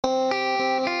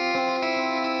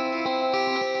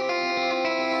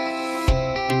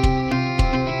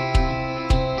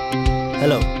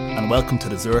Hello, and welcome to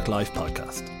the Zurich Life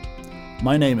podcast.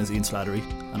 My name is Ian Slattery,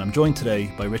 and I'm joined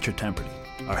today by Richard Temperley,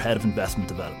 our Head of Investment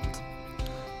Development.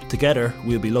 Together,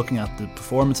 we'll be looking at the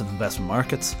performance of investment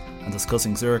markets and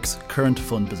discussing Zurich's current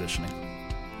fund positioning.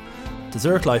 The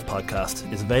Zurich Life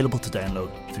podcast is available to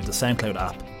download through the SoundCloud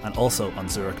app and also on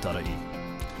zurich.ie.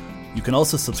 You can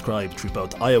also subscribe through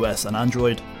both iOS and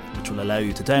Android, which will allow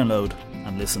you to download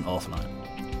and listen offline.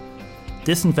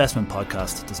 This investment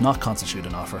podcast does not constitute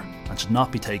an offer and should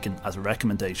not be taken as a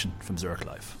recommendation from Zurich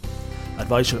Life.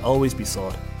 Advice should always be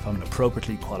sought from an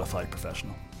appropriately qualified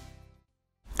professional.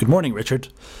 Good morning, Richard.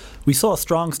 We saw a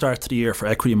strong start to the year for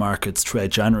equity markets throughout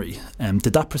January.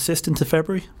 Did that persist into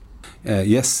February?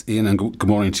 Yes, Ian, and good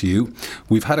morning to you.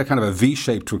 We've had a kind of a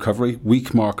V-shaped recovery.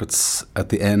 Weak markets at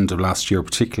the end of last year,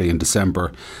 particularly in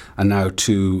December, and now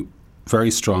two very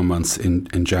strong months in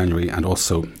January and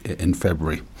also in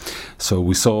February. So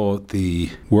we saw the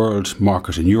world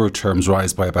market in euro terms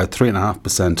rise by about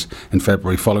 3.5% in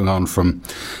February, following on from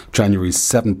January's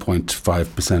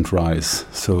 7.5% rise.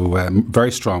 So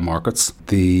very strong markets.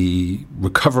 The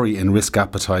recovery in risk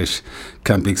appetite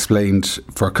can be explained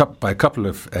by a couple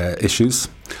of issues.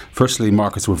 Firstly,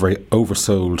 markets were very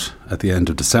oversold at the end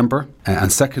of December.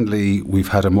 And secondly, we've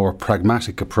had a more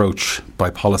pragmatic approach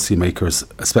by policymakers,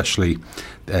 especially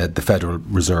the Federal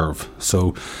Reserve.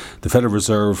 So the Federal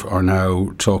Reserve are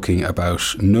now talking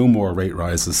about no more rate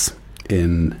rises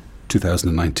in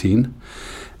 2019.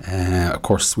 Of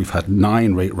course, we've had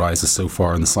 9 rate rises so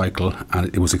far in the cycle, and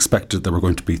it was expected there were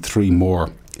going to be 3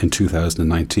 more in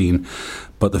 2019.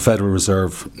 But the Federal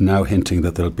Reserve now hinting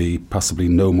that there'll be possibly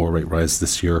no more rate rises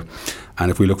this year.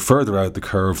 And if we look further out the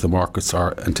curve, the markets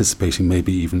are anticipating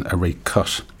maybe even a rate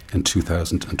cut in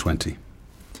 2020.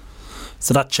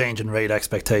 So that change in rate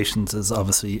expectations has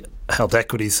obviously helped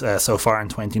equities so far in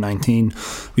 2019.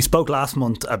 We spoke last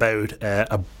month about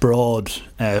a broad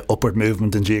upward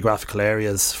movement in geographical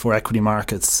areas for equity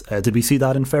markets. Did we see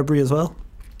that in February as well?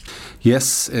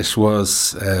 Yes, it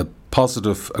was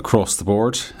positive across the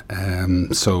board.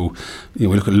 So we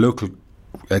look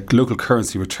at local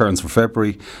currency returns for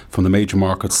February from the major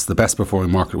markets. The best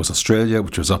performing market was Australia,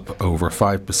 which was up over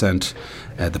 5%.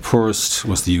 The poorest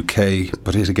was the UK,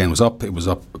 but it again was up. It was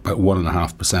up about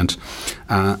 1.5%.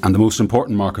 And the most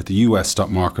important market, the US stock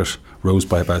market, rose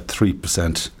by about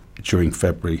 3% during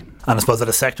February. And I suppose at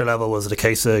a sector level, was it a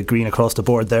case of green across the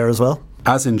board there as well?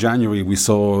 As in January, we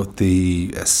saw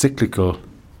the cyclical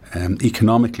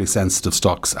economically sensitive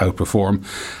stocks outperform,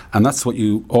 and that's what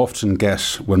you often get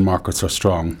when markets are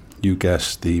strong. You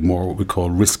get the more what we call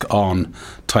risk-on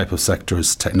type of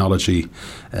sectors, technology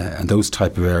and those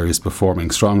type of areas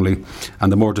performing strongly,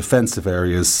 and the more defensive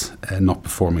areas not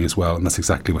performing as well, and that's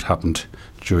exactly what happened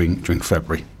during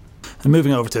February. And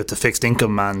moving over to fixed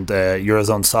income and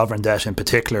Eurozone sovereign debt in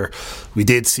particular, we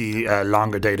did see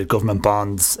longer dated government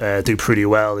bonds do pretty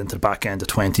well into the back end of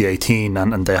 2018,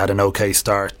 and they had an okay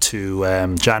start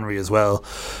to January as well.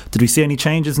 Did we see any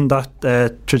changes in that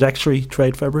trajectory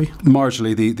trade February?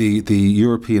 Marginally, the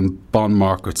European bond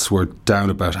markets were down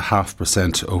about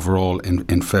 0.5% overall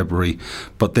in February,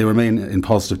 but they remain in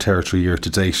positive territory year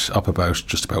to date, up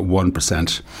just about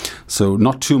 1%. So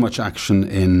not too much action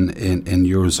in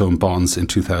Eurozone bonds in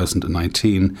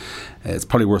 2019. It's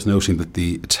probably worth noting that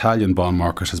the Italian bond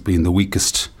market has been the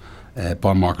weakest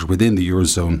bond market within the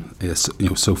Eurozone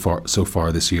so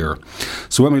far this year.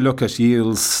 So when we look at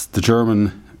yields, the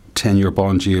German 10-year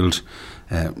bond yield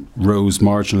rose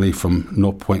marginally from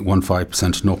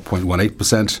 0.15% to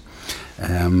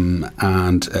 0.18%,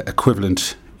 and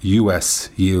equivalent US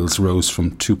yields rose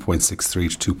from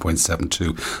 2.63 to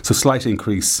 2.72. So slight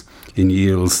increase in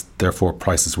yields, therefore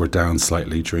prices were down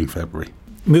slightly during February.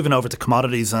 Moving over to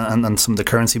commodities and some of the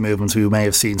currency movements we may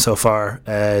have seen so far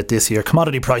this year.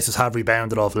 Commodity prices have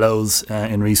rebounded off lows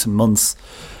in recent months,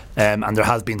 and there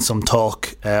has been some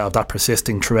talk of that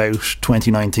persisting throughout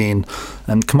 2019.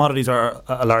 And commodities are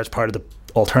a large part of the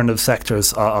alternative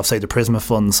sectors of, say, the Prisma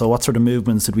Fund. So what sort of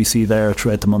movements did we see there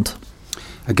throughout the month?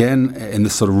 Again, in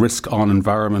this sort of risk-on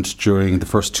environment during the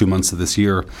first 2 months of this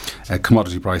year,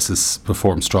 commodity prices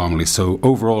performed strongly. So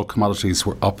overall, commodities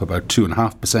were up about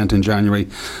 2.5% in January,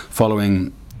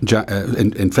 following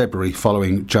in February,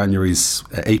 following January's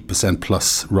 8%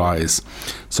 plus rise.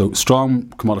 So strong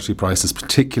commodity prices,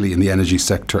 particularly in the energy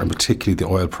sector and particularly the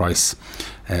oil price,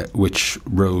 which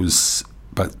rose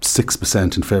about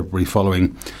 6% in February,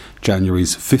 following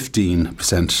January's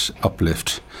 15%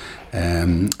 uplift.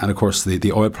 And of course,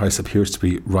 the oil price appears to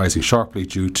be rising sharply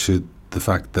due to the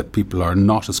fact that people are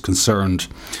not as concerned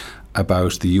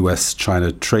about the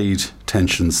US-China trade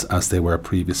tensions as they were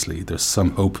previously. There's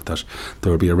some hope that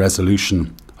there will be a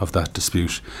resolution of that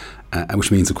dispute.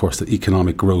 which means, of course, that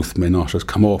economic growth may not have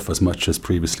come off as much as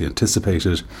previously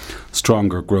anticipated.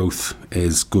 Stronger growth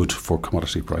is good for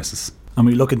commodity prices. And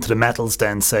we look into the metals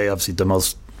then, say obviously the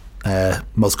most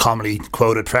commonly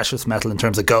quoted precious metal in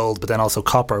terms of gold, but then also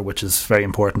copper, which is very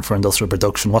important for industrial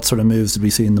production. What sort of moves did we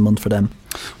see in the month for them?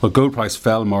 Well, gold price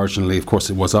fell marginally. Of course,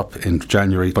 it was up in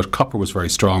January, but copper was very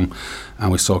strong,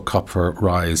 and we saw copper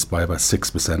rise by about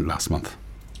 6% last month.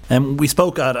 We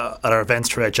spoke at our events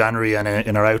throughout January and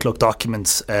in our Outlook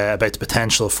documents about the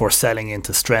potential for selling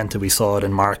into strength, and we saw it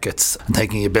in markets and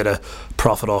taking a bit of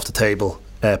profit off the table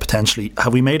potentially.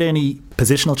 Have we made any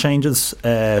positional changes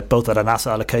both at an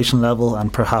asset allocation level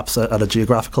and perhaps at a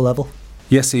geographical level?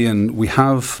 Yes, Ian, we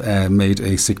have made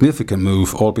a significant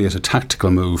move, albeit a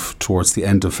tactical move, towards the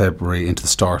end of February into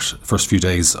the first few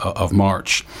days of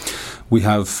March. We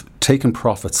have taken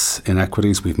profits in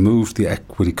equities. We've moved the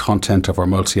equity content of our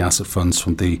multi-asset funds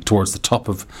from towards the top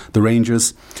of the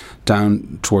ranges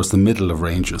down towards the middle of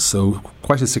ranges. So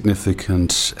quite a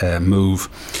significant move.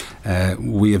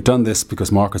 We have done this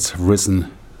because markets have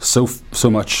risen so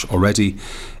much already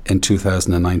in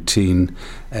 2019.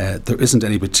 There isn't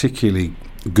any particularly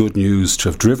good news to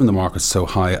have driven the markets so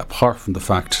high, apart from the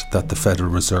fact that the Federal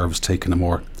Reserve has taken a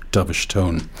more dovish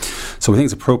tone. So we think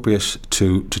it's appropriate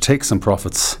to take some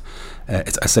profits.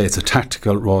 I say it's a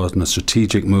tactical rather than a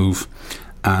strategic move,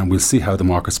 and we'll see how the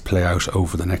markets play out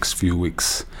over the next few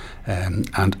weeks.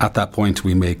 And at that point,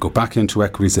 we may go back into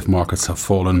equities if markets have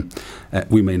fallen.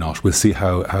 We may not. We'll see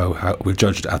how we'll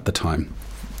judge it at the time.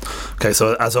 Okay,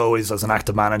 so as always, as an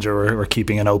active manager, we're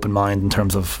keeping an open mind in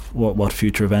terms of what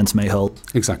future events may hold.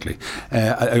 Exactly.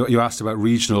 You asked about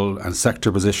regional and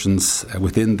sector positions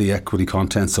within the equity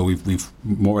content. So we've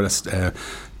more or less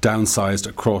downsized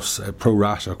across pro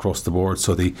rata across the board.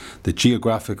 So the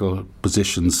geographical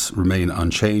positions remain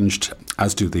unchanged,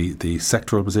 as do the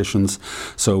sectoral positions.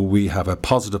 So we have a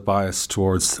positive bias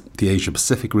towards the Asia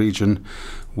Pacific region.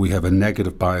 We have a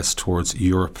negative bias towards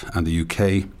Europe and the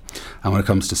UK. And when it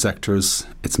comes to sectors,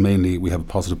 it's mainly we have a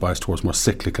positive bias towards more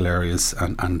cyclical areas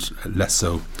and less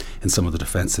so in some of the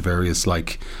defensive areas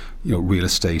like real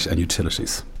estate and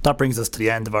utilities. That brings us to the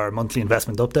end of our monthly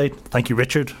investment update. Thank you,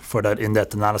 Richard, for that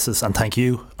in-depth analysis, and thank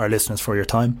you, our listeners, for your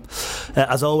time.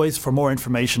 As always, for more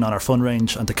information on our fund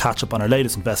range and to catch up on our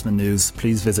latest investment news,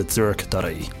 please visit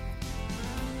zurich.ie.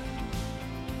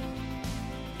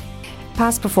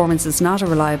 Past performance is not a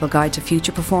reliable guide to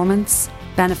future performance.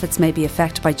 Benefits may be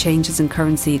affected by changes in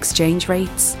currency exchange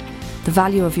rates. The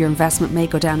value of your investment may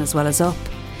go down as well as up.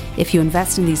 If you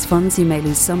invest in these funds, you may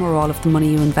lose some or all of the money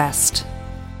you invest.